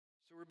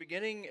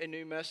Beginning a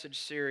new message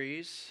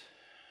series,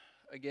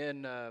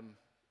 again,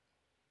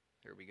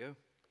 here we go,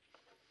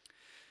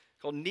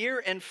 called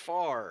Near and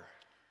Far.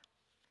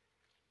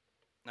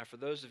 Now, for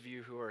those of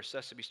you who are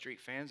Sesame Street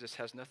fans, this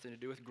has nothing to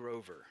do with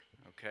Grover,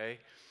 okay?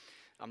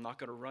 I'm not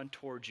going to run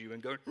towards you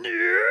and go,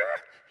 near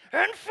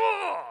and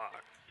far.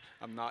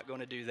 I'm not going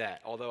to do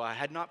that, although I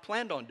had not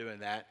planned on doing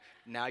that.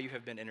 Now you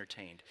have been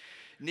entertained.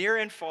 Near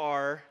and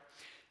Far,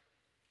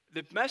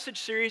 the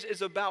message series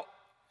is about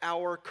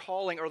our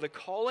calling, or the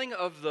calling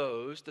of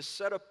those, the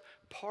set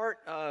apart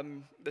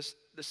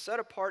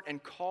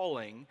and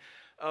calling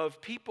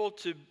of people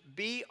to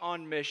be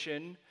on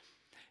mission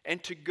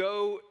and to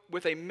go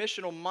with a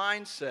missional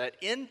mindset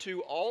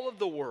into all of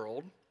the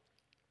world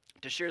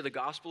to share the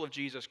gospel of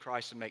Jesus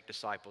Christ and make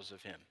disciples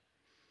of Him.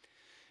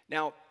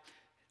 Now,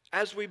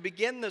 as we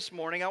begin this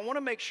morning, I want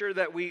to make sure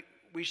that we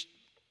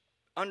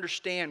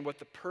understand what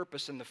the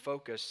purpose and the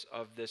focus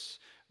of this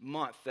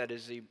month that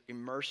is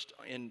immersed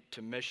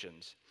into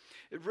missions.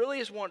 It really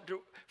is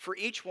for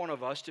each one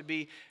of us to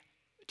be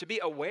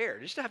aware,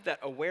 just to have that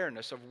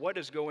awareness of what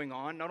is going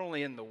on, not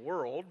only in the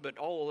world, but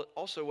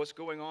also what's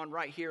going on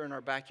right here in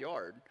our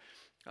backyard.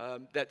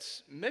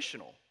 That's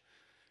missional.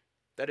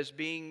 That is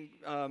being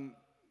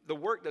the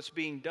work that's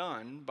being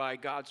done by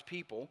God's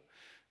people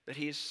that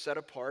He's set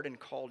apart and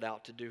called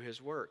out to do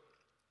His work.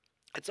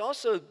 It's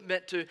also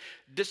meant to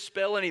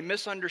dispel any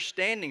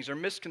misunderstandings or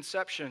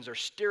misconceptions or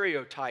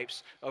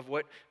stereotypes of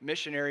what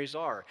missionaries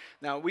are.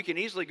 Now, we can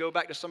easily go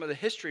back to some of the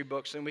history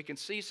books and we can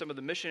see some of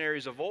the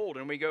missionaries of old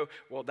and we go,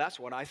 well, that's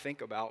what I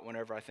think about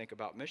whenever I think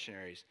about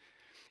missionaries.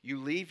 You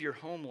leave your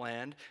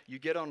homeland, you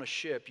get on a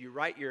ship, you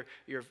write your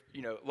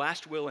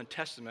last will and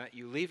testament,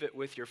 you leave it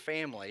with your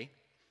family,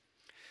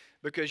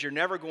 because you're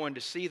never going to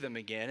see them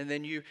again. And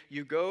then you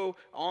go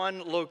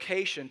on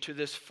location to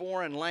this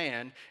foreign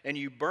land and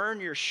you burn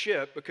your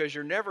ship because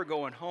you're never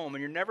going home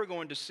and you're never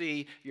going to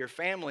see your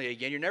family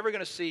again. You're never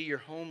going to see your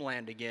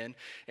homeland again.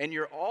 And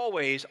you're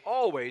always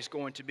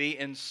going to be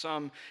in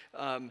some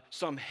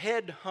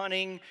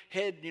head-hunting,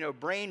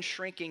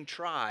 brain-shrinking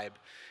tribe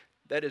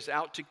that is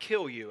out to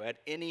kill you at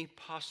any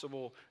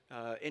possible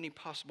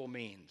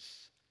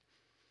means.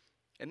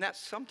 And that's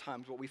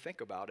sometimes what we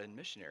think about in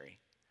missionary.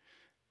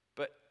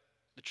 But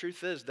the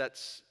truth is,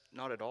 that's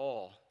not at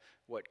all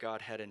what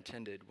God had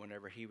intended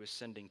whenever He was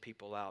sending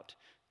people out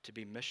to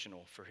be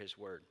missional for His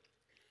word.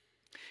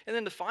 And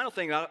then the final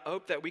thing I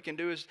hope that we can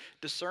do is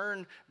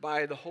discern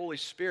by the Holy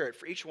Spirit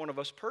for each one of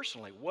us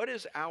personally. What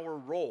is our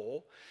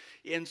role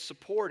in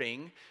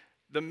supporting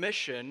the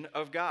mission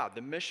of God,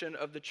 the mission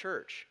of the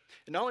church?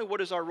 And not only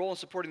what is our role in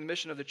supporting the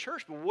mission of the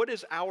church, but what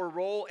is our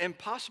role in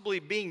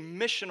possibly being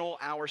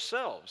missional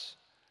ourselves?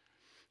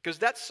 Because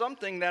that's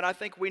something that I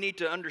think we need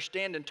to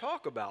understand and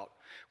talk about.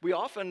 We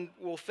often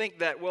will think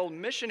that, well,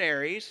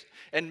 missionaries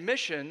and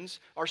missions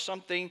are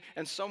something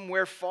and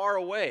somewhere far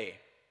away.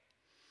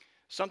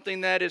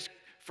 Something that is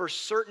for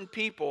certain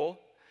people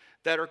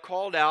that are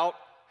called out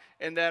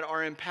and that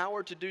are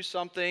empowered to do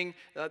something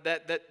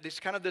that is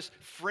kind of this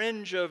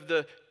fringe of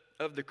the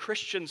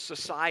Christian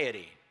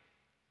society.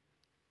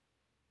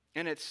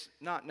 And it's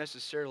not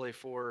necessarily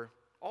for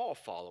all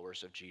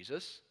followers of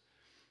Jesus,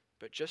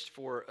 but just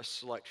for a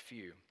select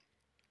few.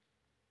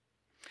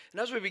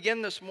 And as we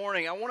begin this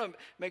morning, I want to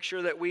make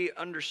sure that we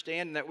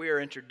understand that we are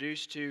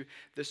introduced to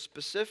the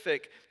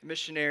specific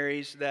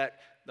missionaries that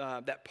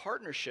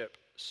partnership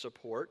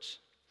supports.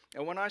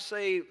 And when I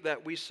say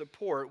that we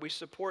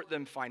support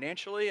them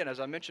financially, and as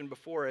I mentioned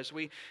before, as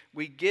we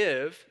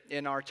give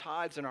in our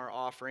tithes and our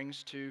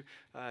offerings to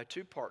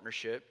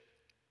partnership,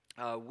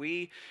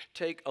 we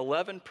take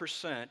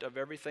 11% of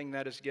everything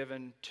that is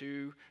given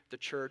to the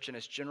church in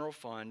its general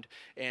fund,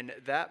 and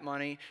that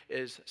money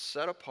is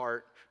set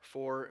apart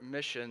for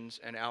missions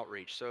and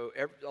outreach. So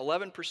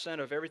 11%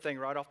 of everything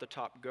right off the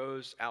top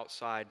goes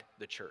outside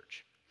the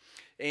church.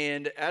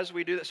 And as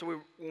we do that,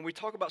 when we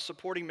talk about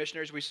supporting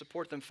missionaries, we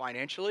support them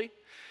financially,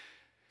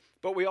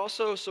 but we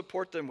also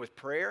support them with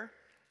prayer.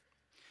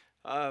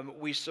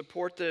 We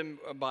support them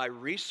by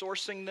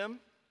resourcing them.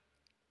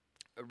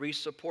 We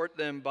support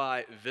them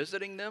by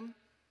visiting them.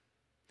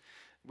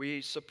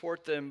 We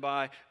support them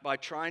by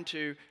trying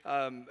to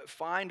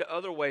find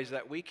other ways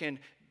that we can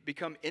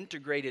become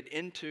integrated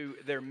into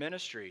their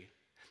ministry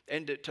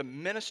and to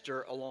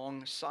minister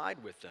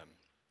alongside with them.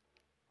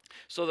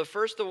 So the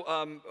first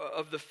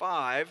of the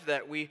five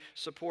that we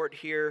support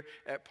here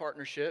at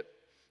Partnership,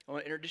 I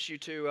want to introduce you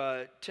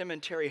to Tim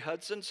and Terry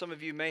Hudson. Some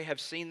of you may have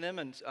seen them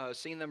and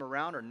seen them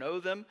around or know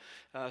them.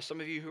 Some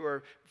of you who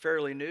are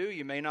fairly new,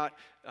 you may not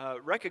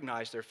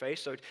recognize their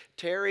face. So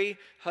Terry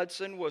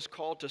Hudson was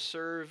called to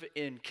serve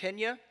in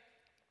Kenya,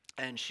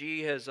 and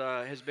she has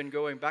been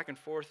going back and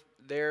forth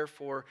there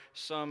for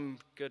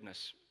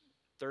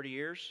 30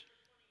 years?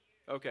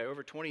 Okay,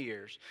 over 20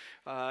 years.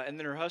 And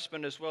then her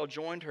husband as well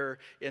joined her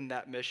in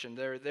that mission.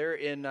 They're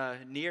in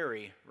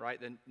Nyeri, right?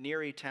 The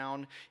Nyeri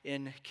town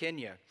in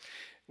Kenya.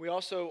 We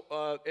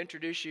also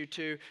introduce you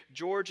to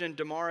George and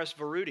Damaris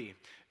Varudi.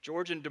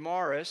 George and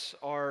Damaris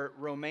are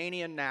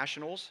Romanian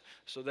nationals,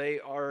 so they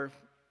are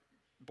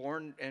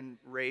born and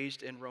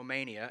raised in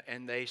Romania,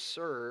 and they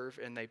serve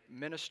and they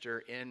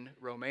minister in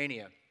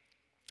Romania.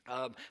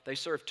 They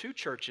serve two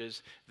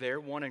churches there,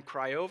 one in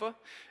Craiova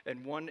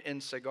and one in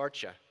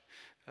Segarcha.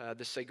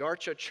 The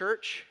Segarcha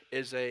church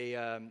is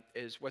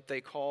what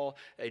they call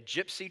a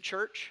gypsy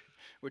church,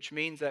 which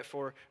means that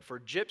for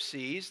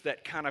gypsies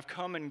that kind of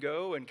come and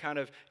go and kind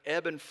of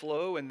ebb and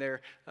flow in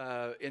their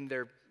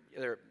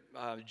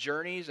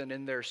journeys and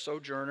in their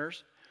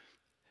sojourners,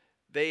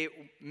 they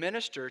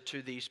minister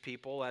to these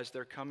people as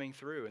they're coming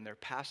through and they're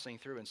passing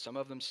through, and some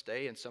of them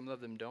stay and some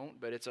of them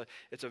don't. But it's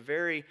a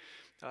very,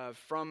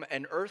 from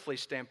an earthly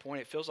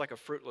standpoint, it feels like a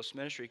fruitless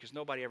ministry because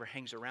nobody ever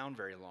hangs around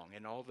very long,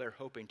 and all they're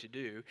hoping to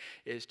do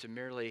is to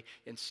merely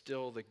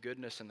instill the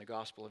goodness and the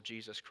gospel of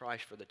Jesus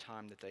Christ for the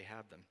time that they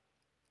have them.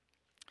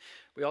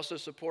 We also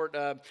support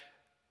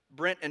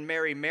Brent and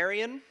Mary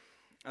Marion.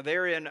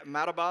 They're in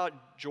Madaba,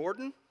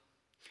 Jordan.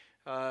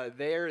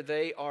 There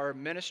they are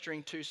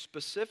ministering to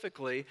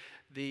specifically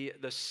the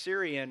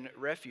Syrian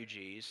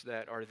refugees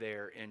that are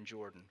there in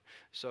Jordan.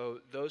 So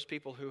those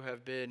people who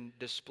have been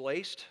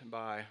displaced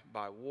by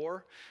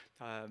war,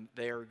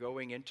 they are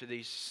going into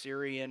these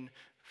Syrian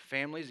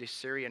families, these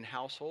Syrian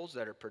households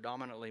that are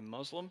predominantly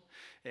Muslim,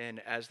 and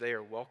as they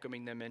are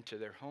welcoming them into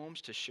their homes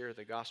to share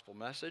the gospel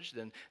message,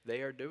 then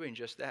they are doing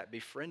just that,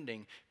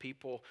 befriending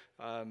people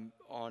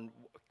on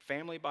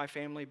family by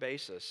family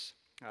basis.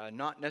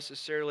 Not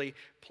necessarily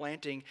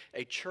planting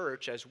a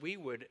church as we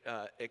would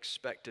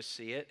expect to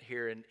see it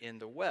here in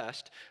the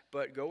West,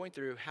 but going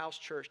through house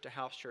church to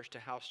house church to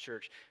house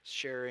church,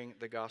 sharing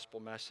the gospel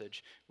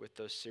message with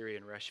those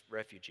Syrian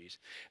refugees.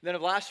 And then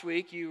of last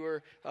week,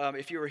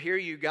 if you were here,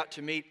 you got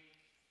to meet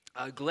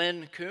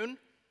Glenn Kuhn.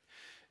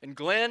 And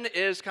Glenn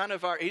is kind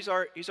of he's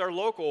our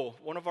local,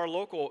 one of our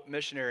local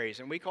missionaries,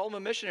 and we call him a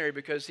missionary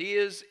because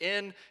he's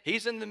in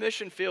the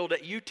mission field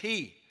at UT.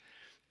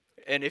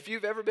 And if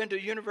you've ever been to a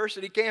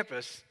university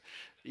campus,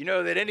 you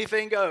know that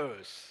anything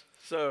goes.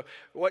 So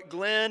what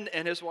Glenn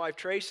and his wife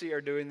Tracy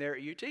are doing there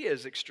at UT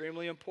is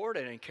extremely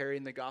important in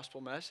carrying the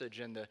gospel message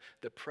and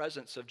the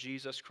presence of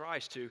Jesus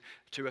Christ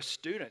to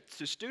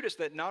students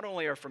that not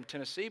only are from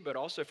Tennessee, but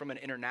also from an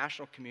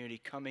international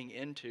community coming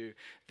into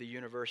the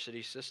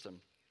university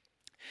system.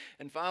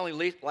 And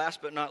finally,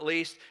 last but not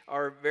least,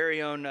 our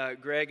very own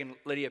Greg and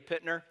Lydia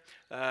Pittner.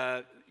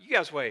 You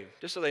guys wave,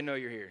 just so they know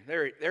you're here.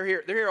 They're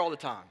here. They're here all the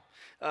time.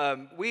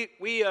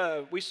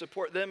 We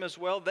support them as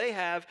well. They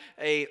have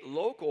a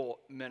local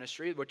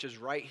ministry, which is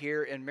right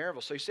here in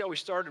Maryville. So you see how we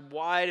started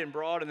wide and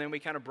broad, and then we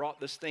kind of brought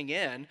this thing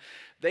in.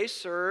 They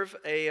serve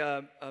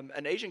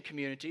an Asian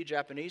community,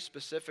 Japanese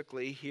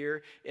specifically,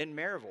 here in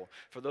Maryville.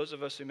 For those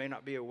of us who may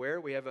not be aware,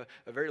 we have a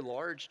very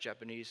large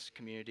Japanese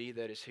community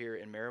that is here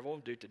in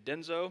Maryville due to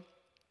Denso.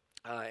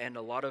 And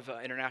a lot of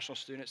international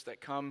students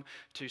that come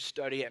to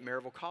study at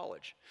Maryville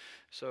College.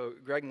 So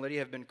Greg and Lydia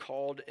have been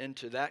called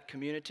into that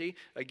community,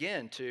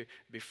 again, to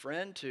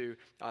befriend, to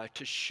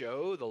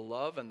show the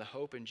love and the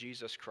hope in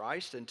Jesus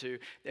Christ, and to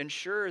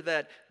ensure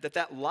that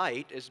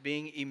light is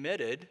being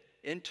emitted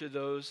into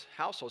those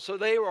households. So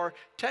they are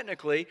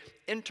technically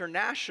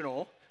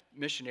international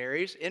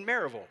missionaries in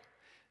Maryville.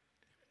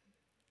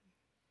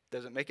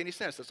 Doesn't make any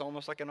sense. That's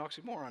almost like an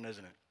oxymoron,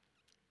 isn't it?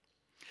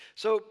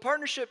 So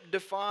partnership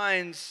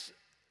defines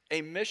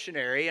a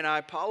missionary, and I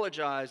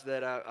apologize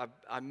that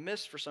I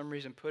missed for some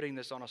reason putting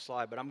this on a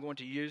slide, but I'm going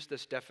to use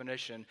this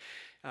definition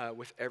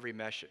with every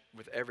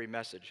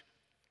message.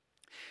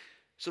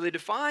 So they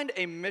defined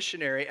a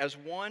missionary as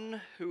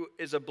one who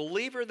is a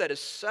believer that is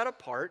set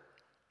apart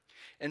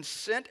and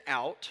sent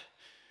out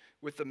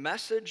with the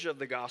message of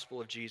the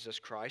gospel of Jesus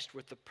Christ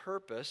with the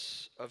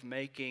purpose of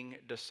making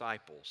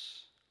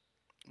disciples.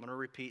 I'm going to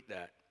repeat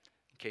that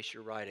in case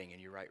you're writing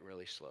and you write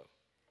really slow.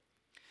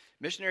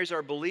 Missionaries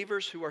are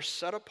believers who are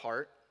set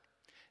apart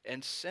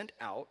and sent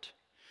out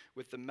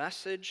with the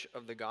message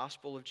of the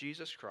gospel of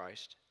Jesus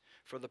Christ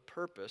for the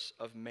purpose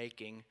of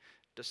making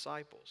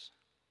disciples.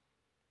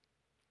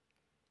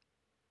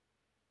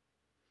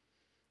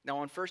 Now,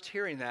 on first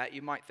hearing that,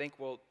 you might think,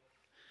 well,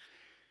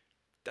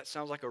 that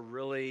sounds like a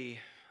really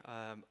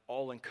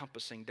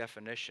all-encompassing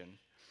definition.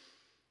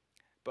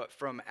 But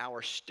from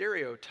our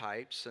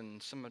stereotypes and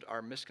some of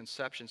our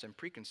misconceptions and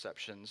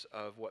preconceptions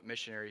of what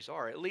missionaries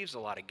are, it leaves a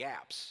lot of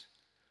gaps.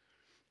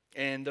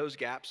 And those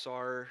gaps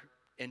are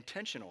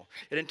intentional.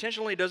 It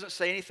intentionally doesn't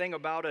say anything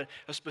about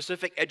a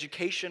specific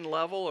education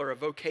level or a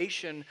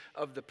vocation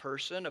of the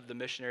person, of the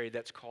missionary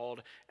that's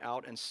called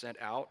out and sent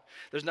out.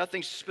 There's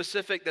nothing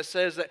specific that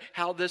says that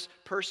how this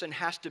person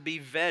has to be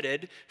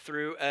vetted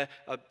through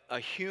a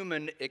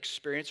human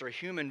experience or a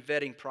human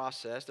vetting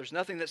process. There's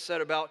nothing that's said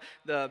about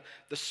the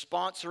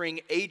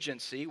sponsoring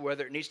agency,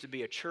 whether it needs to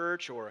be a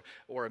church or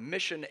a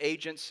mission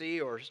agency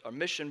or a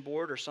mission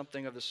board or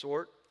something of the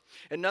sort.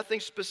 And nothing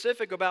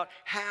specific about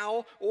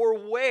how or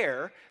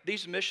where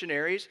these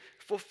missionaries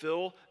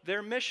fulfill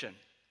their mission.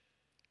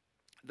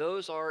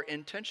 Those are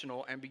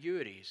intentional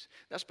ambiguities.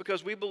 That's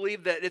because we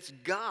believe that it's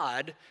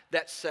God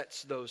that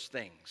sets those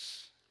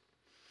things.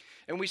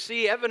 And we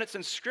see evidence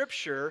in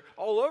Scripture,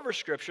 all over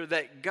Scripture,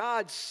 that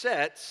God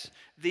sets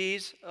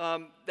these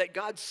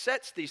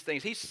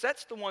things. He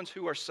sets the ones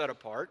who are set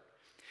apart.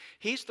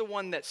 He's the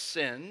one that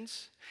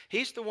sends.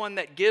 He's the one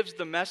that gives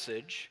the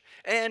message.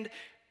 And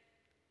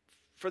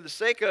for the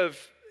sake of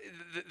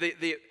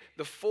the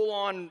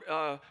full-on,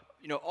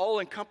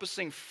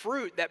 all-encompassing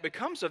fruit that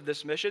becomes of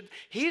this mission,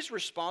 He's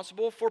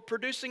responsible for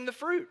producing the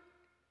fruit.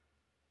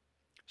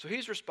 So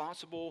He's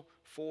responsible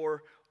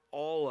for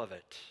all of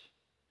it.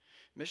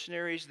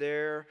 Missionaries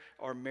there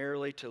are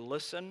merely to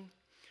listen,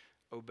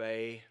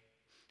 obey,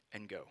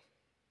 and go.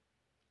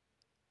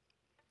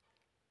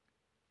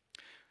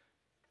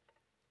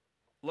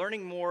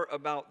 Learning more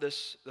about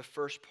this, the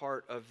first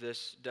part of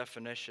this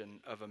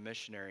definition of a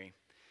missionary,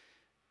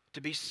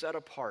 to be set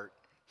apart,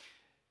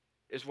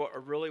 is what I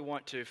really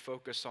want to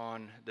focus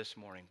on this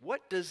morning.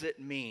 What does it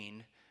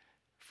mean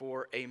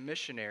for a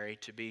missionary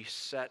to be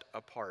set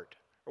apart?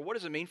 Or what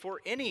does it mean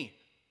for any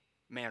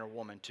man or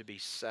woman to be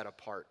set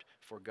apart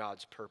for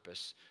God's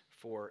purpose,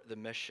 for the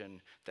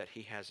mission that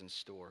He has in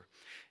store?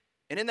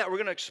 And in that, we're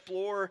going to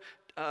explore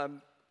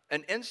an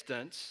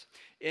instance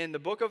in the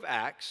book of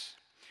Acts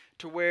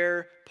to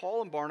where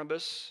Paul and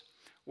Barnabas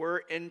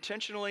were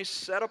intentionally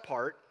set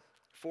apart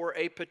for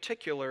a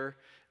particular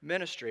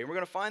ministry. And we're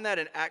going to find that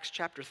in Acts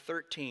chapter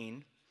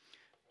 13,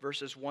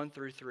 verses 1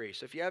 through 3.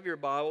 So if you have your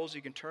Bibles,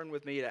 you can turn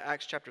with me to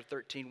Acts chapter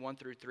 13, 1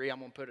 through 3. I'm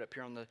going to put it up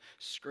here on the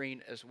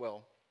screen as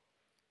well.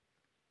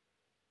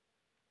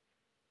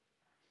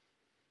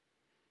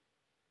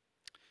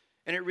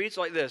 And it reads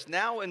like this: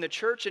 Now in the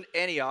church in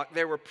Antioch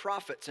there were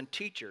prophets and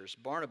teachers,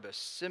 Barnabas,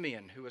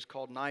 Simeon, who was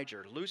called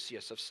Niger,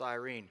 Lucius of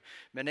Cyrene,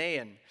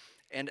 Manaen,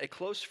 and a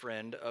close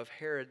friend of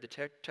Herod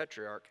the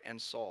Tetrarch,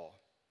 and Saul.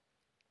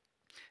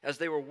 As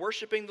they were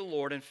worshiping the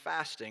Lord and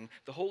fasting,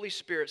 the Holy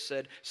Spirit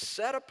said,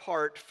 "Set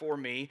apart for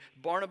me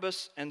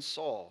Barnabas and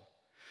Saul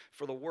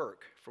for the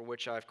work for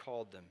which I have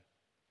called them."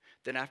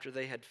 Then after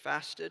they had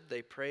fasted,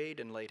 they prayed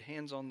and laid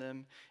hands on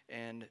them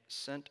and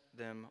sent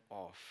them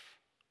off.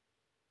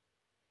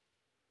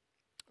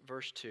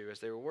 Verse 2,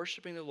 as they were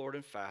worshiping the Lord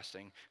and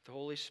fasting, the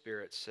Holy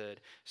Spirit said,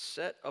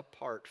 "Set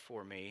apart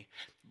for me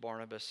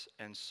Barnabas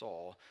and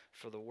Saul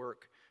for the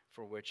work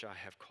for which I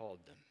have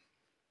called them."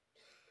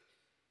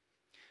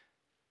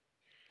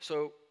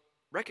 So,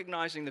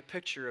 recognizing the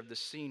picture of the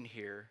scene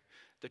here,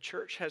 the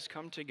church has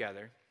come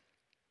together.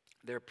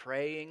 They're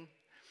praying,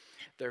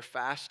 they're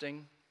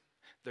fasting,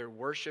 they're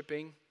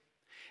worshiping,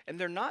 and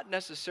they're not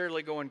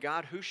necessarily going,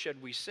 "God, who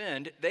should we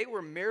send?" They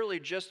were merely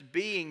just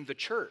being the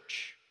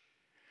church.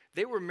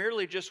 They were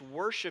merely just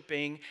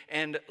worshiping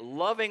and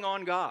loving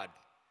on God,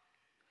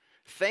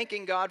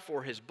 thanking God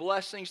for His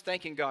blessings,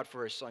 thanking God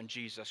for His Son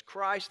Jesus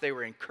Christ. They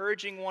were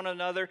encouraging one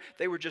another.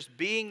 They were just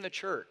being the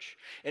church.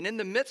 And in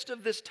the midst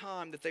of this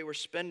time that they were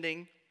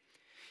spending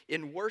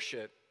in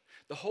worship,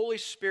 the Holy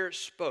Spirit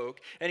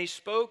spoke, and He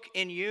spoke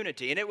in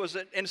unity. And it was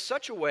in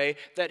such a way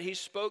that He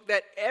spoke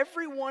that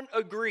everyone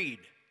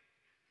agreed.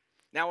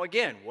 Now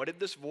again, what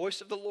did this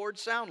voice of the Lord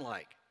sound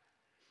like?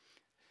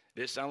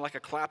 Did it sound like a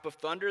clap of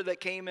thunder that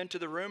came into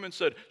the room and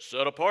said,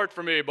 "Set apart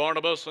for me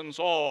Barnabas and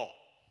Saul"?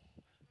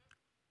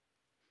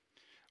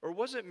 Or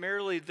was it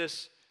merely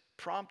this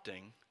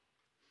prompting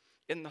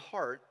in the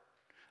heart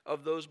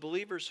of those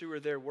believers who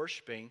were there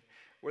worshiping,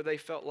 where they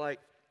felt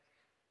like,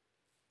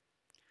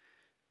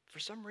 for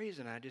some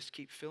reason I just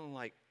keep feeling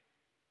like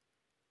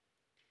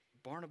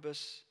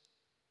Barnabas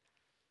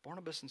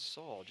and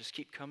Saul just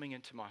keep coming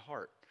into my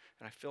heart?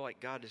 And I feel like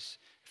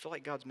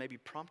God's maybe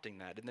prompting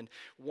that. And then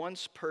one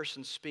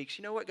person speaks,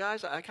 "You know what,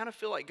 guys? I kind of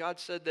feel like God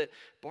said that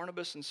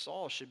Barnabas and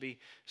Saul should be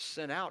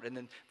sent out." And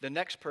then the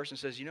next person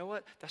says, "You know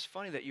what? That's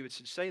funny that you would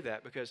say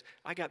that, because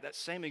I got that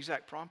same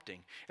exact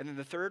prompting." And then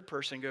the third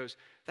person goes,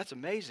 "That's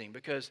amazing,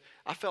 because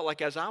I felt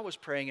like as I was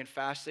praying and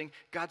fasting,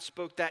 God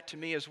spoke that to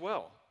me as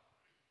well."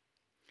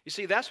 You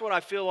see, that's what I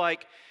feel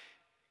like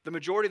the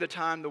majority of the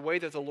time, the way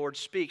that the Lord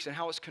speaks and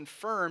how it's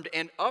confirmed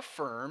and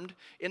affirmed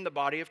in the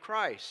body of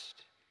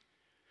Christ.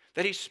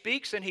 That He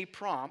speaks and He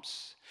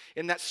prompts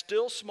in that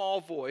still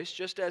small voice,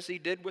 just as He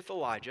did with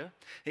Elijah.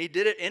 And He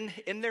did it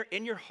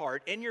in your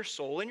heart, in your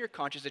soul, in your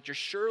conscience, that you're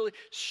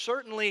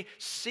certainly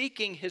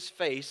seeking His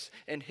face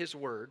and His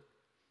word.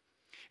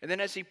 And then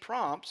as He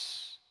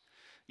prompts,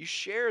 you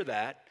share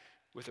that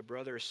with a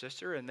brother or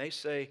sister, and they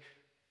say,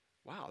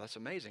 "Wow, that's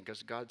amazing,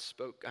 because God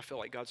spoke. I feel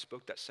like God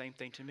spoke that same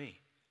thing to me."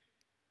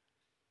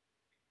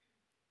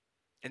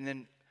 And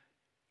then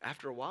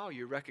after a while,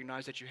 you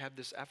recognize that you have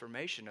this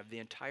affirmation of the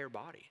entire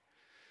body.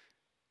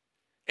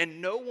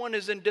 And no one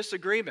is in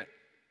disagreement.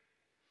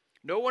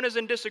 No one is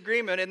in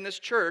disagreement in this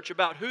church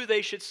about who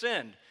they should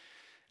send.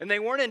 And they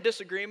weren't in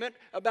disagreement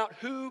about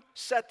who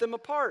set them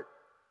apart.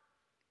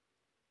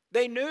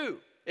 They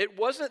knew it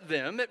wasn't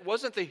them. It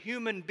wasn't the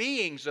human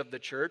beings of the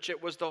church.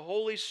 It was the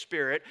Holy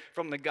Spirit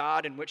from the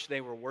God in which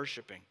they were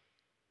worshiping.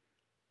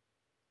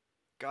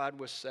 God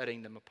was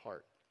setting them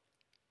apart.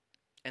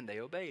 And they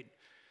obeyed.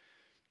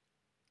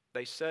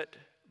 They set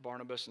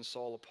Barnabas and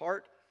Saul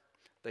apart,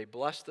 they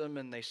blessed them,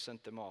 and they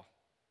sent them off.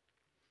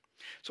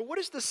 So what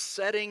is the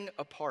setting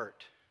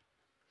apart?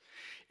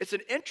 It's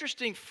an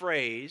interesting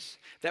phrase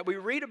that we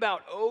read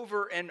about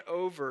over and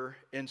over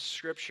in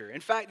Scripture.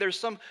 In fact, there's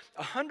some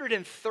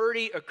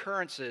 130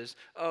 occurrences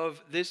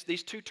of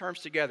these two terms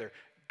together,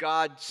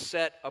 God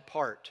set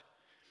apart.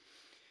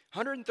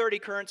 130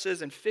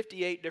 occurrences in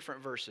 58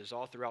 different verses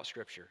all throughout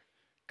Scripture.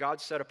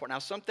 God set apart. Now,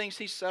 some things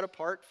he set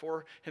apart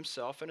for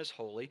himself and is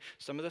holy.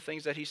 Some of the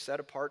things that he set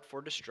apart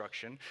for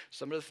destruction.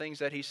 Some of the things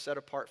that he set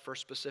apart for a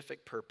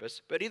specific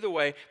purpose. But either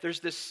way,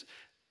 there's this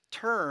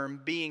term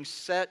being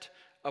set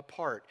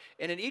apart.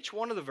 And in each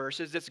one of the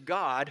verses, it's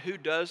God who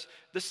does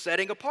the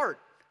setting apart.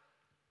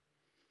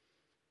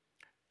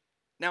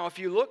 Now, if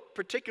you look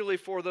particularly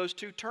for those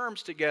two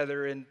terms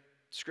together in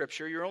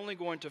Scripture, you're only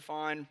going to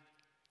find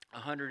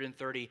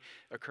 130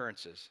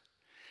 occurrences.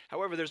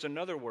 However, there's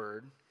another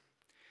word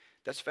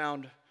that's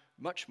found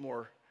much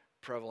more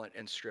prevalent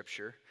in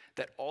Scripture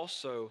that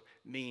also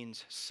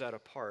means set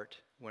apart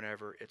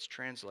whenever it's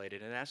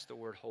translated, and that's the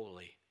word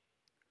holy.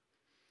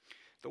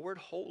 The word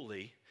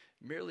holy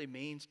merely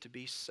means to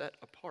be set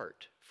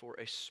apart for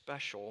a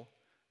special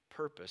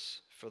purpose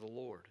for the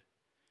Lord.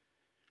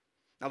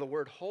 Now, the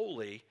word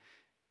holy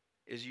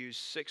is used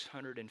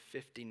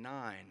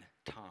 659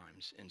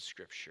 times in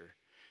Scripture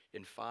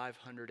in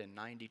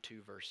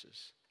 592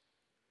 verses.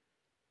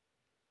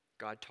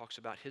 God talks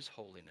about his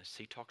holiness.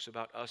 He talks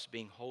about us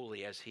being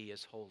holy as he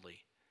is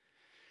holy.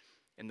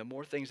 And the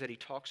more things that he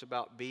talks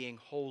about being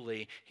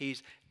holy,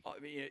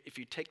 if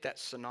you take that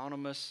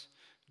synonymous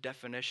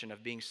definition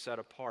of being set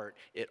apart,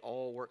 it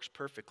all works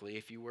perfectly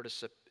if you were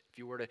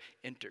to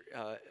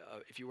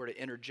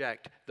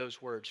interject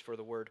those words for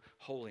the word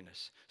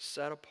holiness,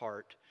 set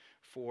apart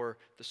for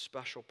the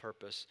special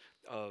purpose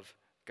of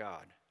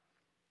God.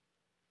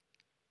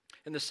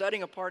 And the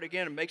setting apart,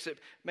 again, makes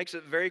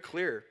it very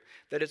clear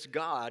that it's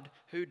God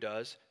who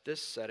does this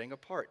setting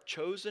apart,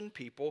 chosen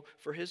people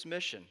for his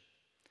mission.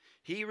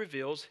 He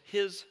reveals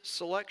his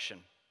selection.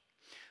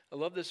 I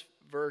love this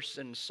verse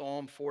in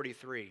Psalm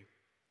 43.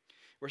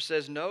 Where it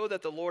says, know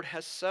that the Lord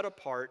has set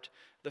apart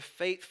the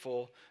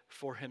faithful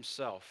for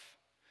himself.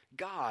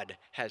 God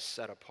has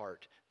set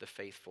apart the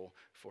faithful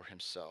for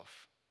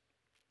himself.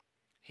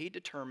 He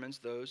determines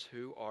those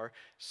who are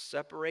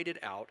separated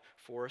out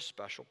for a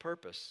special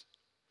purpose.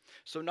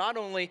 So not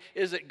only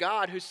is it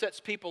God who sets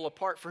people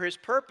apart for his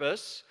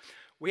purpose,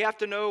 we have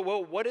to know,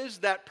 well, what is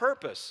that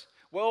purpose?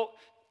 Well,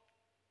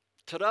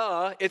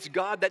 ta-da, it's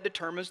God that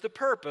determines the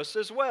purpose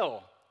as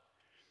well.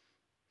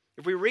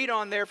 If we read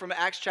on there from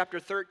Acts chapter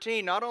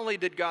 13, not only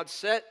did God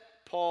set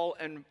Paul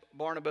and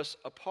Barnabas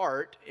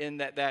apart in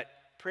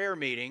that prayer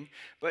meeting,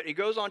 but he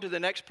goes on to the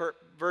next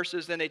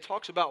verses, and he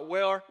talks about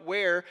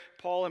where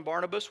Paul and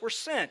Barnabas were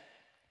sent.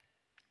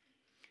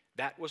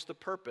 That was the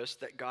purpose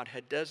that God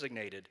had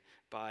designated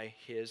by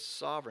his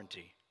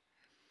sovereignty.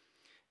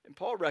 And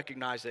Paul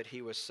recognized that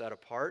he was set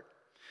apart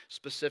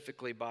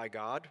specifically by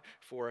God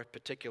for a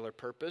particular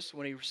purpose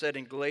when he said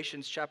in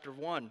Galatians chapter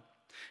 1,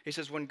 he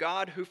says, when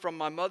God, who from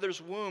my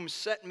mother's womb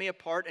set me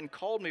apart and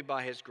called me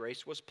by his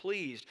grace, was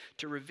pleased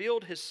to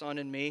reveal his Son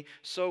in me,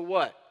 so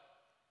what?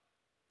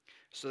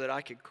 So that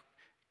I could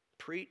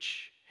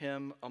preach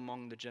him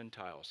among the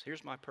Gentiles.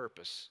 Here's my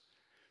purpose,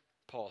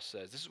 Paul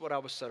says. This is what I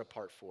was set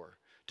apart for,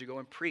 to go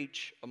and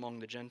preach among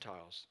the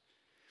Gentiles.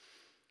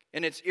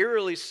 And it's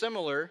eerily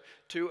similar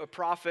to a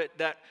prophet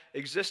that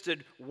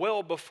existed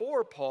well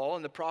before Paul,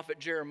 and the prophet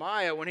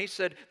Jeremiah, when he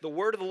said, the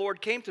word of the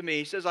Lord came to me.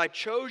 He says, I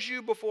chose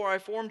you before I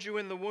formed you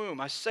in the womb.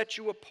 I set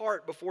you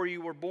apart before you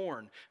were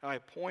born. I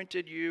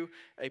appointed you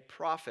a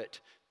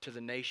prophet to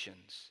the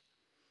nations.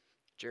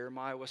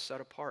 Jeremiah was set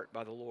apart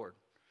by the Lord.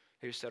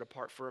 He was set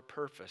apart for a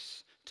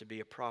purpose, to be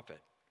a prophet.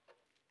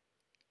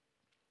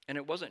 And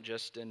it wasn't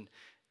just in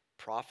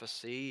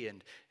prophecy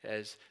and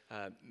as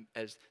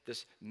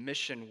this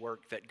mission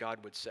work that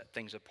God would set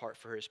things apart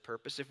for his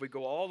purpose. If we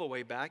go all the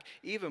way back,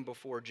 even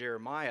before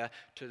Jeremiah,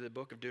 to the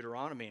book of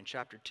Deuteronomy in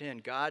chapter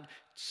 10, God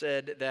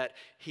said that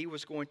he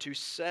was going to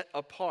set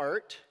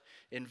apart,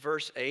 in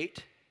verse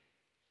 8,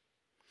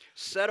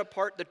 set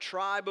apart the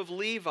tribe of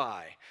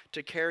Levi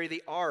to carry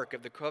the ark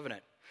of the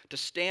covenant, to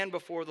stand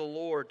before the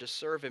Lord to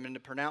serve him and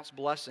to pronounce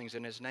blessings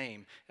in his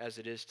name as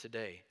it is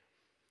today.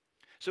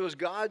 So it was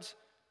God's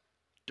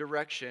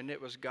direction,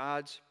 it was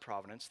God's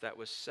providence that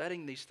was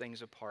setting these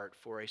things apart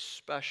for a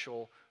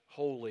special,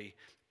 holy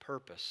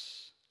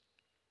purpose.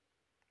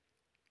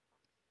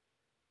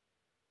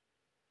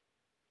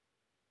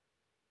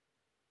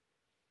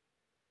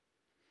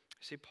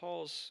 See,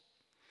 Paul's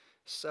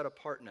set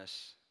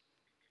apartness,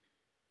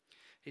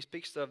 he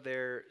speaks of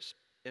there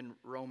in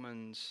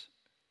Romans,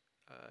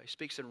 he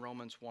speaks in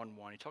Romans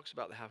 1:1. He talks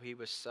about how he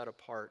was set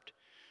apart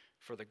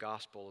for the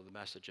gospel of the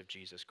message of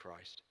Jesus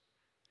Christ.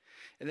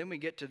 And then we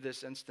get to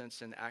this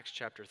instance in Acts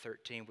chapter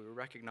 13. We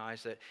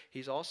recognize that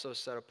he's also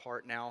set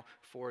apart now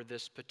for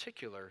this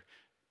particular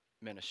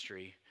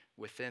ministry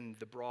within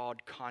the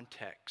broad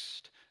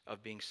context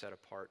of being set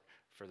apart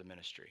for the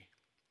ministry.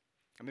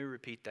 Let me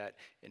repeat that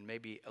and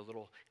maybe a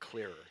little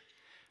clearer.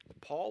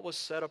 Paul was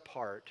set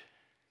apart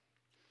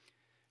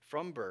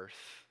from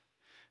birth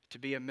to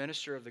be a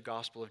minister of the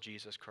gospel of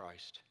Jesus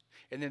Christ.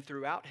 And then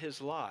throughout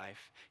his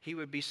life, he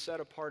would be set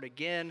apart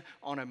again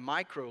on a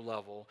micro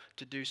level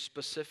to do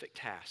specific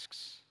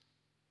tasks,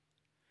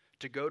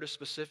 to go to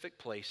specific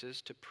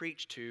places, to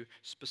preach to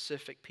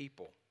specific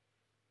people.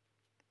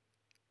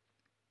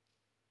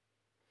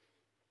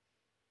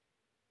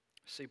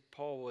 See,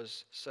 Paul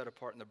was set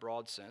apart in the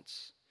broad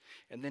sense,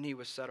 and then he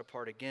was set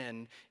apart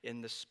again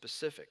in the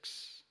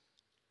specifics.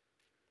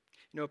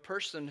 You know, a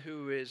person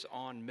who is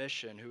on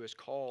mission, who is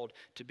called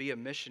to be a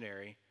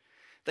missionary,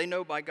 they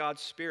know by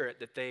God's Spirit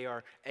that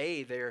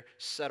they're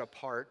set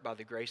apart by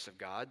the grace of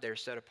God. They're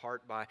set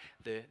apart by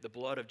the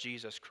blood of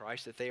Jesus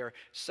Christ, that they are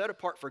set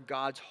apart for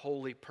God's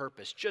holy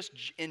purpose, just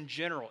in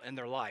general in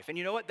their life. And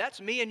you know what?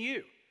 That's me and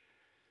you.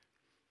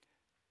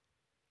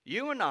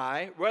 You and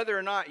I, whether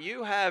or not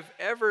you have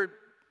ever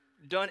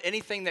done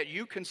anything that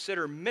you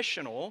consider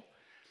missional,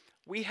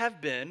 we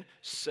have been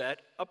set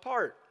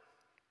apart.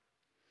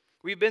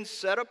 We've been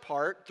set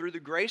apart through the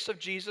grace of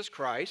Jesus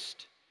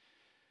Christ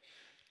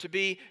to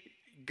be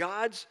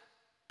God's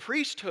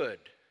priesthood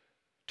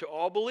to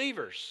all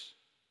believers.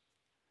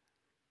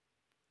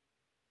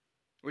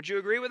 Would you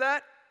agree with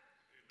that?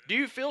 Do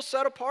you feel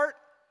set apart?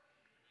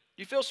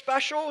 Do you feel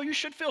special? You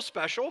should feel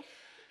special,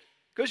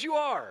 because you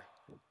are.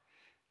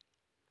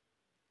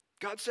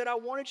 God said, I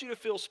wanted you to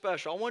feel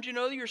special. I want you to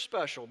know that you're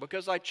special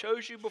because I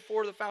chose you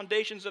before the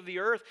foundations of the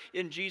earth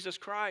in Jesus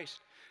Christ.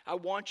 I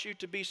want you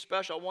to be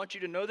special. I want you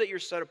to know that you're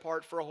set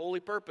apart for a holy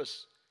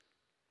purpose.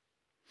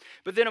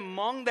 But then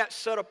among that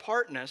set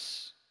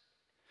apartness,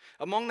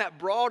 among that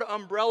broad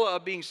umbrella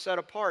of being set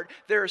apart,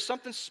 there is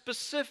something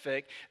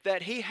specific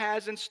that he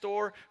has in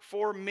store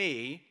for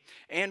me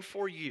and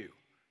for you.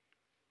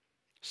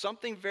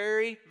 Something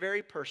very,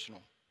 very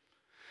personal.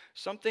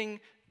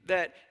 Something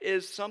that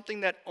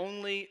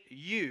only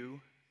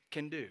you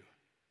can do.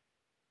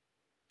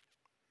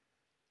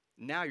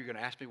 Now you're going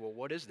to ask me, well,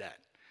 what is that?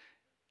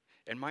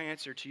 And my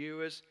answer to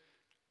you is,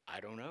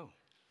 I don't know.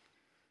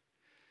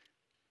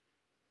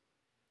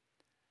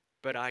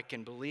 But I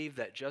can believe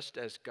that just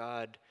as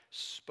God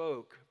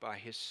spoke by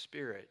his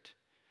Spirit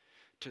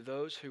to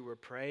those who were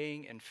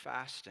praying and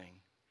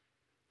fasting,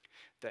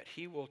 that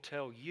he will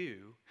tell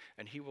you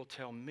and he will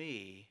tell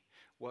me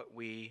what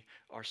we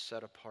are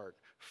set apart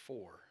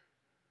for.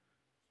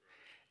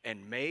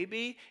 And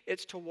maybe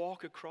it's to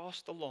walk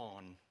across the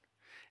lawn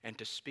and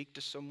to speak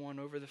to someone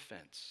over the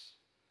fence.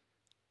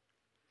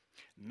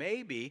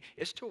 Maybe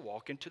it's to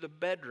walk into the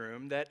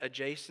bedroom that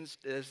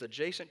is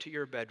adjacent to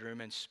your bedroom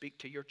and speak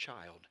to your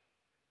child.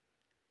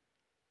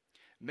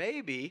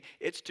 Maybe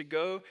it's to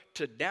go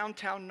to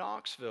downtown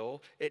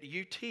Knoxville at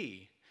UT,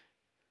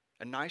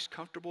 a nice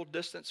comfortable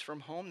distance from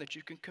home that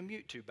you can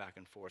commute to back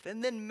and forth.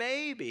 And then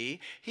maybe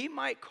he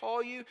might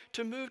call you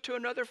to move to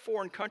another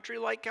foreign country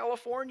like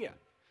California.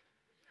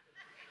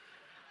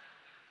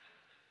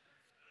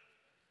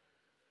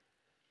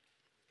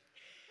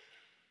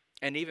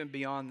 And even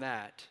beyond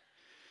that,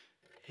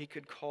 he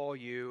could call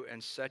you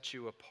and set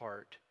you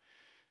apart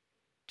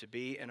to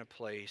be in a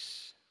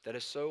place that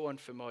is so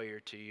unfamiliar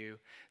to you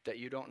that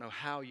you don't know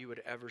how you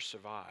would ever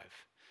survive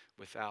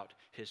without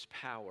his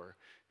power,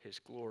 his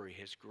glory,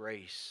 his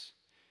grace,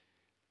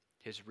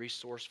 his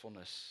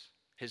resourcefulness,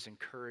 his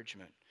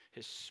encouragement,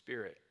 his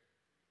Spirit.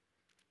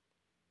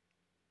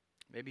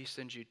 Maybe he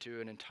sends you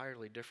to an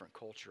entirely different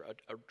culture,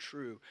 a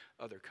true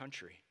other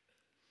country,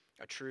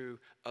 a true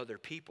other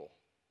people,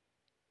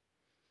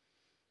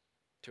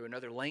 to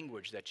another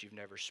language that you've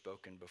never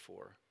spoken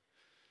before,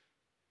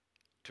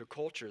 to a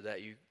culture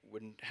that you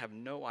wouldn't have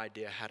no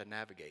idea how to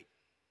navigate.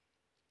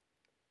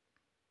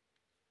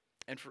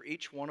 And for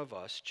each one of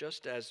us,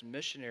 just as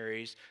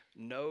missionaries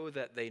know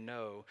that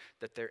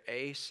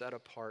they're set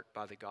apart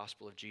by the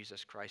gospel of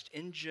Jesus Christ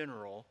in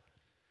general,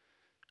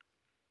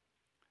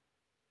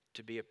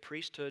 to be a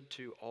priesthood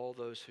to all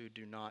those who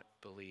do not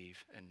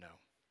believe and know.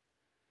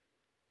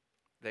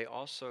 They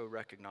also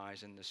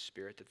recognize in the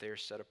Spirit that they are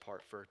set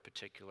apart for a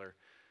particular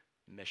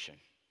mission.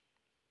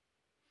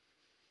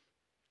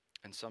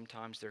 And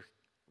sometimes they're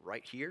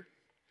right here,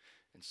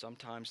 and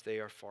sometimes they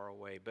are far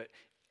away. But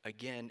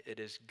again, it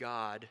is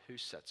God who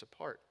sets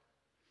apart.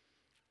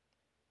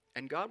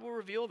 And God will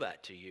reveal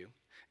that to you.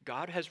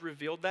 God has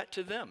revealed that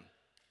to them.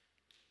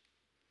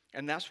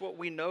 And that's what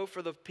we know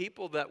for the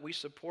people that we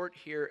support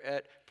here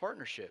at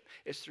Partnership.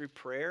 It's through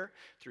prayer,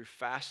 through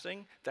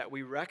fasting, that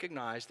we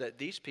recognize that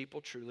these people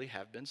truly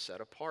have been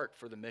set apart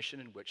for the mission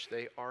in which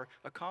they are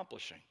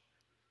accomplishing.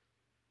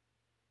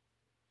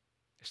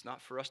 It's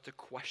not for us to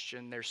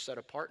question their set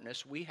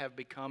apartness. We have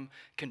become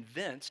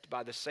convinced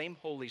by the same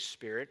Holy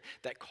Spirit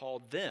that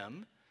called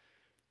them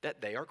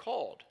that they are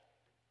called.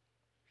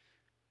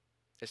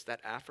 It's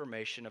that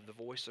affirmation of the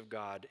voice of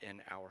God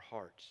in our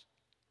hearts.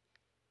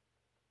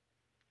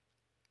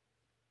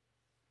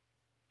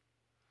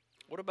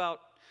 What about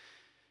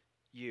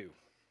you?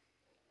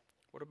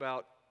 What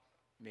about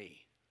me?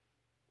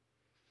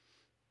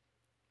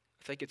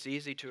 I think it's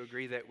easy to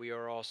agree that we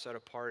are all set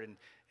apart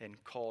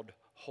and called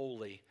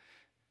holy.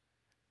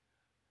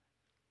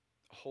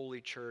 A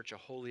holy church, a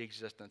holy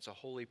existence, a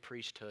holy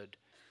priesthood.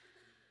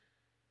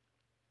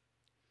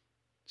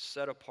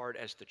 set apart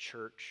as the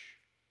church.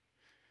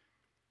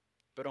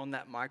 But on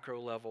that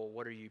micro level,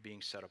 what are you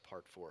being set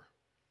apart for?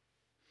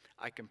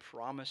 I can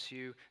promise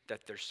you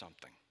that there's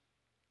something.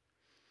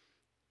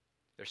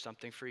 There's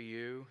something for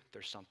you.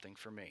 There's something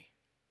for me.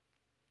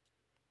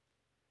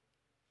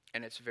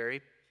 And it's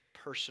very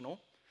personal,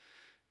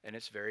 and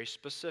it's very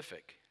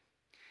specific.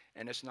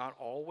 And it's not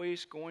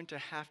always going to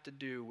have to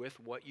do with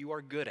what you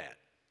are good at.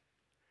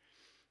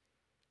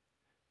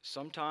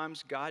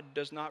 Sometimes God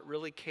does not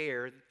really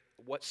care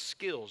what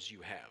skills you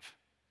have.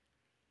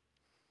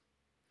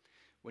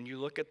 When you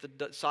look at the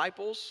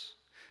disciples,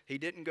 he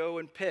didn't go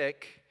and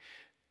pick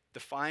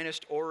the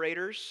finest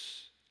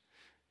orators,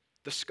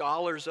 the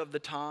scholars of the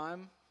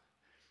time.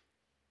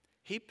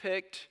 He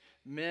picked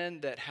men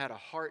that had a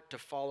heart to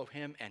follow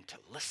him and to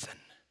listen.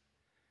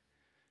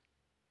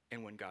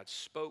 And when God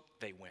spoke,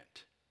 they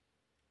went.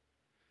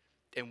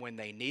 And when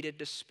they needed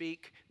to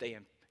speak,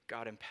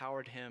 God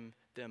empowered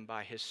them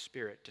by his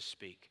Spirit to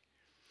speak.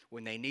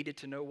 When they needed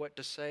to know what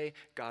to say,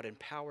 God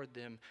empowered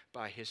them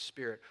by his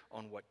Spirit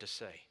on what to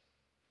say.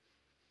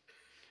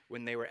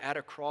 When they were at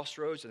a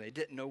crossroads and they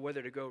didn't know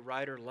whether to go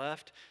right or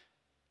left,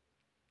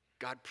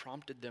 God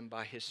prompted them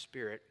by his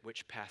Spirit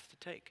which path to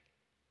take.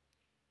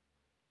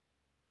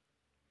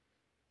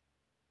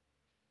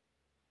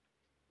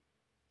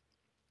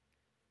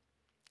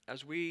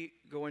 As we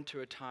go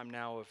into a time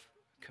now of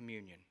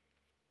communion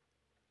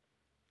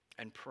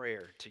and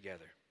prayer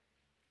together,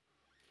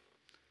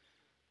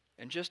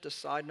 and just a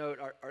side note,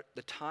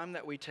 the time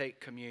that we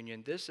take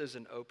communion, this is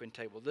an open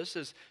table. This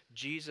is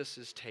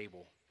Jesus'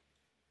 table.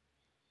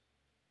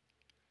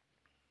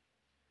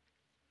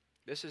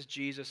 This is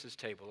Jesus'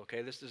 table,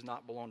 okay? This does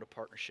not belong to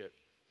partnership.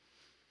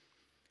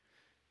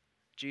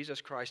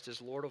 Jesus Christ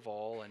is Lord of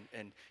all,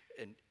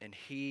 and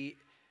he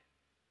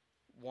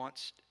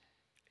wants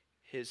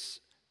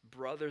his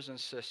brothers and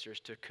sisters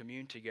to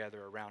commune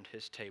together around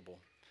his table.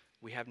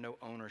 We have no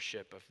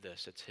ownership of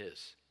this. It's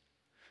his.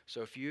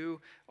 So if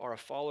you are a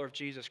follower of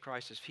Jesus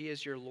Christ, if he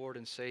is your Lord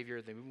and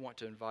Savior, then we want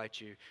to invite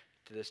you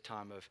to this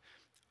time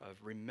of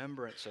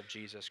remembrance of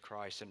Jesus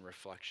Christ and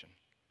reflection.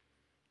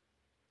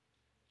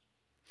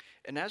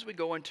 And as we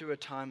go into a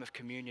time of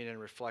communion and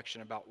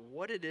reflection about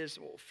what it is,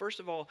 well, first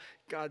of all,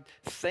 God,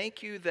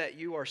 thank you that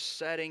you are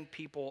setting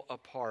people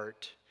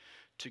apart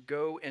to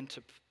go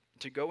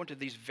into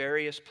these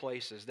various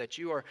places, that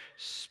you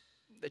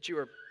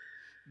are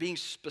being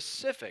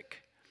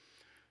specific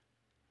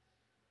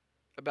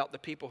about the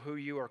people who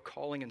you are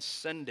calling and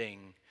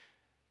sending,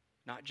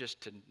 not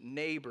just to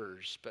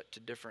neighbors, but to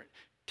different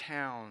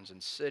towns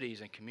and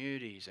cities and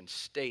communities and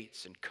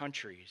states and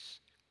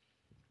countries.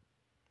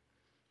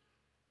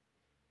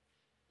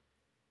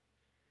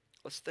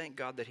 Let's thank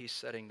God that he's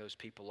setting those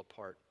people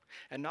apart.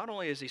 And not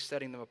only is he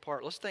setting them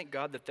apart, let's thank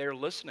God that they're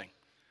listening,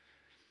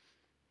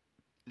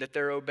 that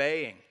they're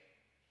obeying,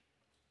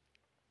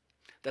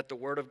 that the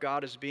word of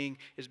God is being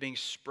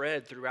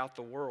spread throughout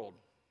the world.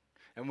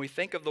 And we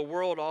think of the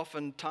world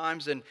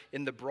oftentimes in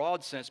the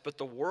broad sense, but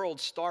the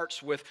world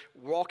starts with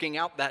walking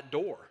out that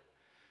door.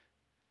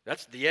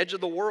 That's the edge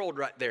of the world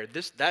right there.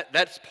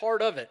 That's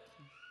part of it.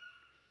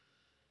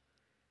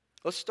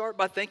 Let's start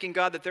by thanking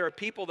God that there are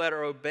people that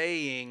are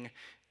obeying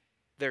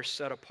their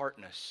set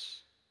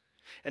apartness.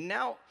 And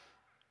now,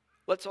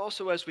 let's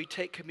also, as we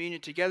take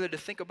communion together, to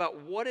think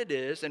about what it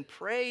is and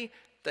pray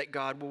that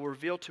God will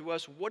reveal to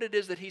us what it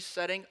is that he's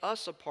setting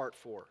us apart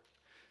for.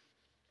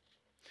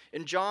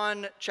 In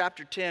John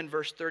chapter 10,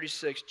 verse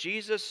 36,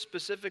 Jesus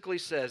specifically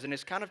says, and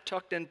it's kind of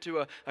tucked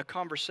into a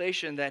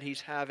conversation that he's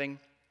having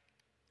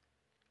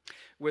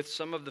with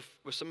some of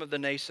the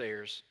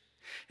naysayers.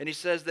 And he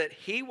says that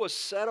he was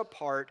set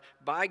apart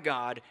by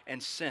God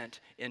and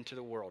sent into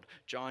the world.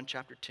 John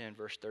chapter 10,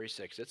 verse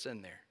 36, it's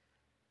in there.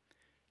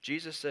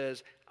 Jesus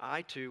says,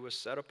 I too was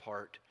set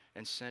apart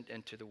and sent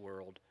into the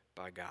world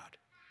by God.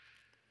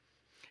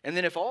 And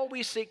then if all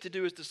we seek to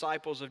do as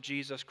disciples of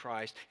Jesus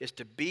Christ is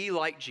to be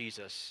like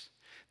Jesus,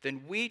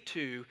 then we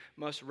too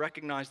must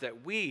recognize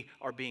that we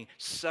are being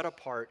set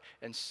apart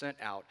and sent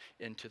out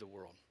into the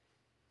world.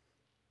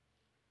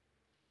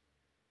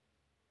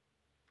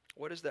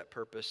 What is that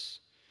purpose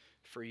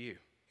for you?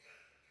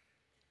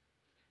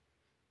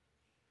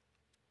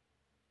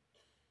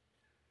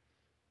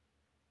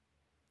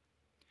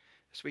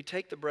 As we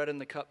take the bread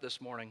and the cup this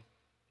morning,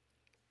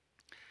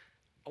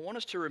 I want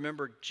us to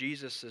remember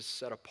Jesus'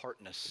 set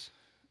apartness,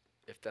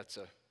 if that's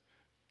a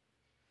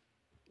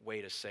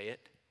way to say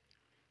it.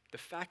 The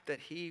fact that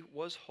he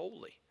was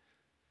holy,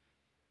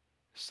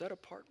 set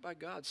apart by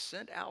God,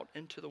 sent out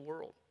into the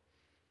world.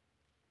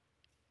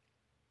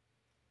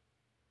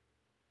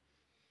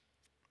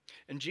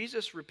 And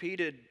Jesus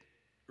repeated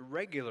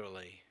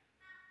regularly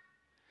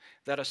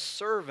that a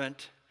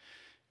servant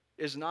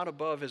is not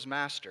above his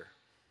master.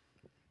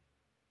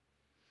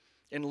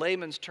 In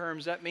layman's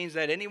terms, that means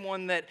that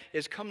anyone that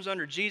comes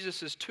under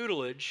Jesus'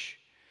 tutelage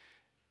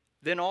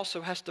then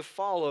also has to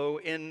follow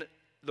in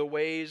the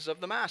ways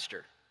of the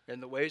master, in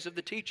the ways of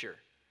the teacher.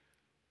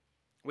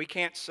 We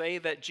can't say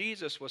that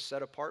Jesus was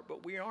set apart,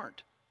 but we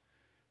aren't.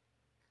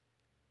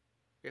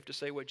 We have to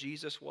say what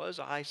Jesus was,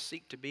 I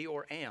seek to be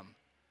or am.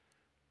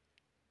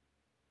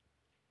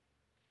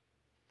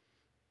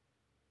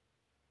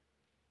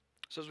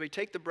 So as we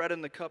take the bread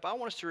and the cup, I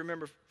want us to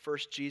remember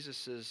first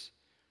Jesus'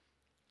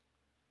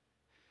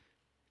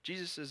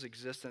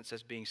 existence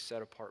as being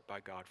set apart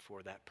by God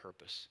for that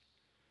purpose.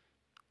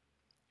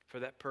 For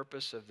that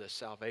purpose of the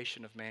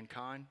salvation of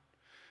mankind,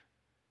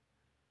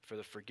 for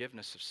the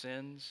forgiveness of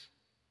sins,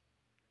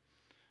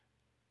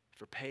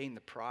 for paying the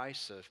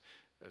price of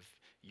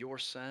your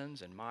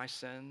sins and my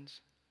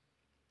sins,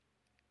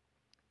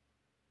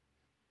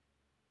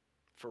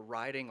 for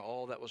righting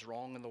all that was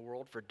wrong in the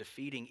world, for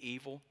defeating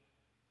evil,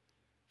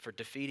 for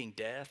defeating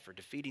death, for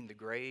defeating the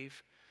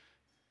grave.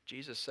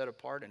 Jesus set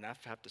apart, and I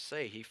have to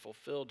say, he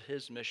fulfilled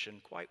his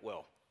mission quite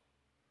well.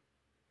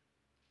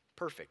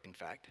 Perfect, in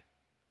fact.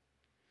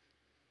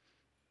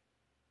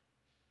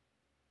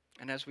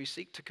 And as we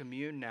seek to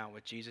commune now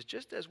with Jesus,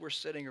 just as we're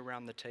sitting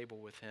around the table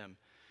with him,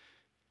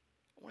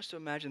 I want us to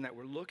imagine that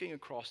we're looking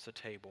across the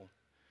table.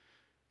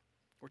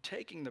 We're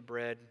taking the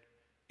bread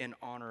in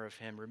honor of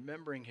him,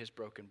 remembering his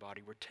broken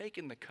body. We're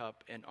taking the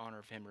cup in honor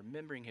of him,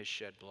 remembering his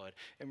shed blood.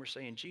 And we're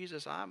saying,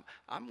 Jesus, I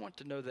want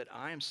to know that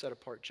I am set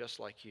apart just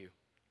like you.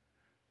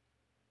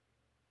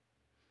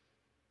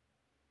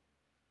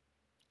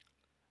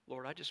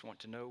 Lord, I just want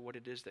to know what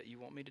it is that you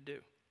want me to do.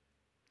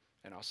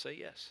 And I'll say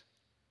yes.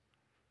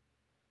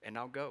 And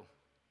I'll go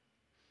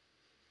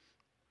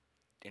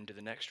into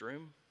the next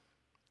room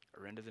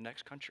or into the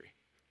next country.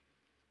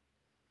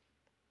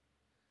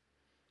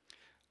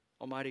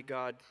 Almighty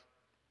God,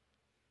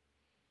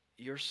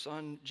 your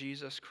Son,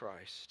 Jesus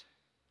Christ,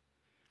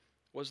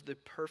 was the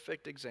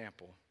perfect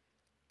example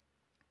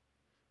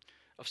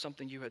of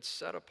something you had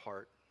set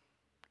apart,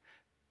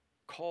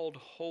 called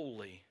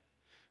holy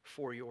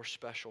for your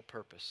special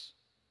purpose.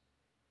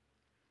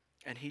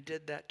 And he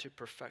did that to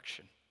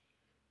perfection,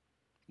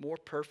 more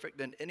perfect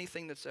than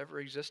anything that's ever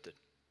existed.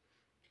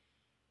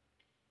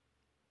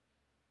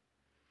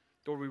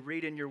 Lord, we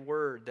read in your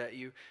word that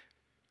you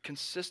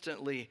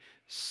consistently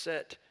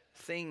set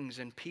things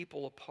and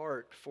people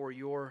apart for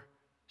your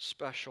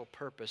special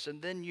purpose.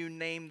 And then you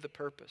name the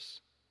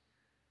purpose.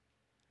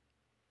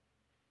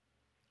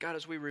 God,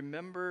 as we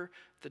remember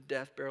the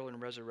death, burial, and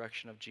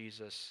resurrection of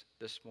Jesus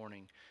this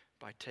morning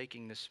by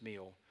taking this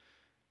meal,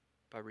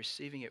 by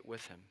receiving it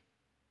with him,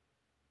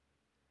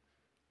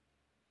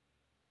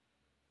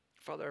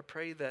 Father, I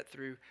pray that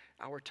through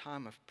our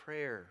time of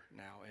prayer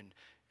now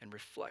and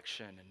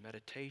reflection and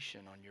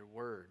meditation on your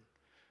word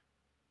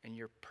and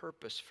your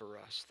purpose for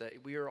us, that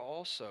we are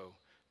also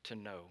to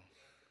know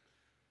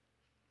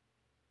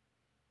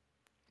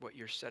what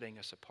you're setting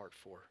us apart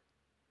for,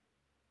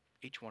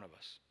 each one of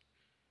us.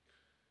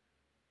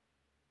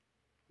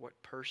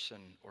 What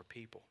person or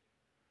people,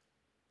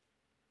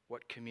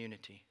 what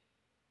community,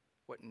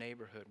 what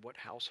neighborhood, what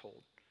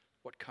household,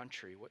 what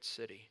country, what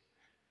city.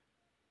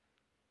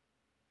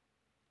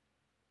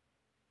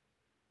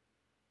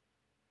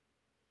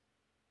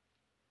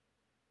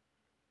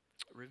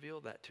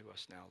 Reveal that to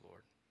us now,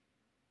 Lord,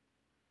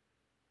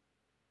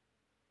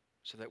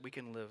 so that we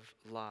can live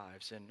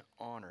lives in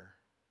honor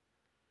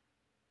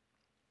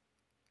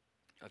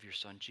of your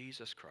Son,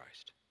 Jesus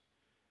Christ,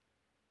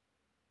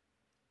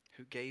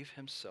 who gave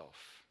himself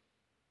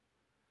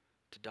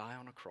to die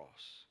on a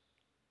cross,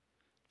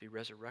 be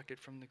resurrected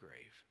from the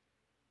grave.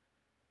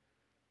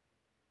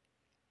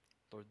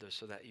 Lord,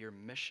 so that your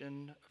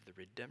mission of the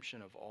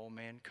redemption of all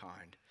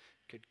mankind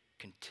could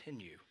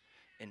continue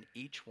in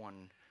each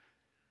one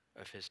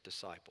of his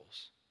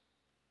disciples,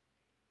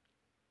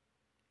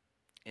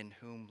 in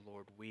whom,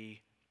 Lord,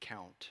 we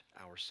count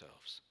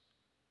ourselves.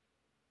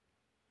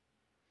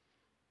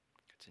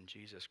 It's in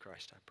Jesus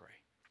Christ I pray.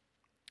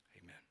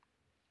 Amen.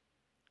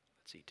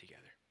 Let's eat together.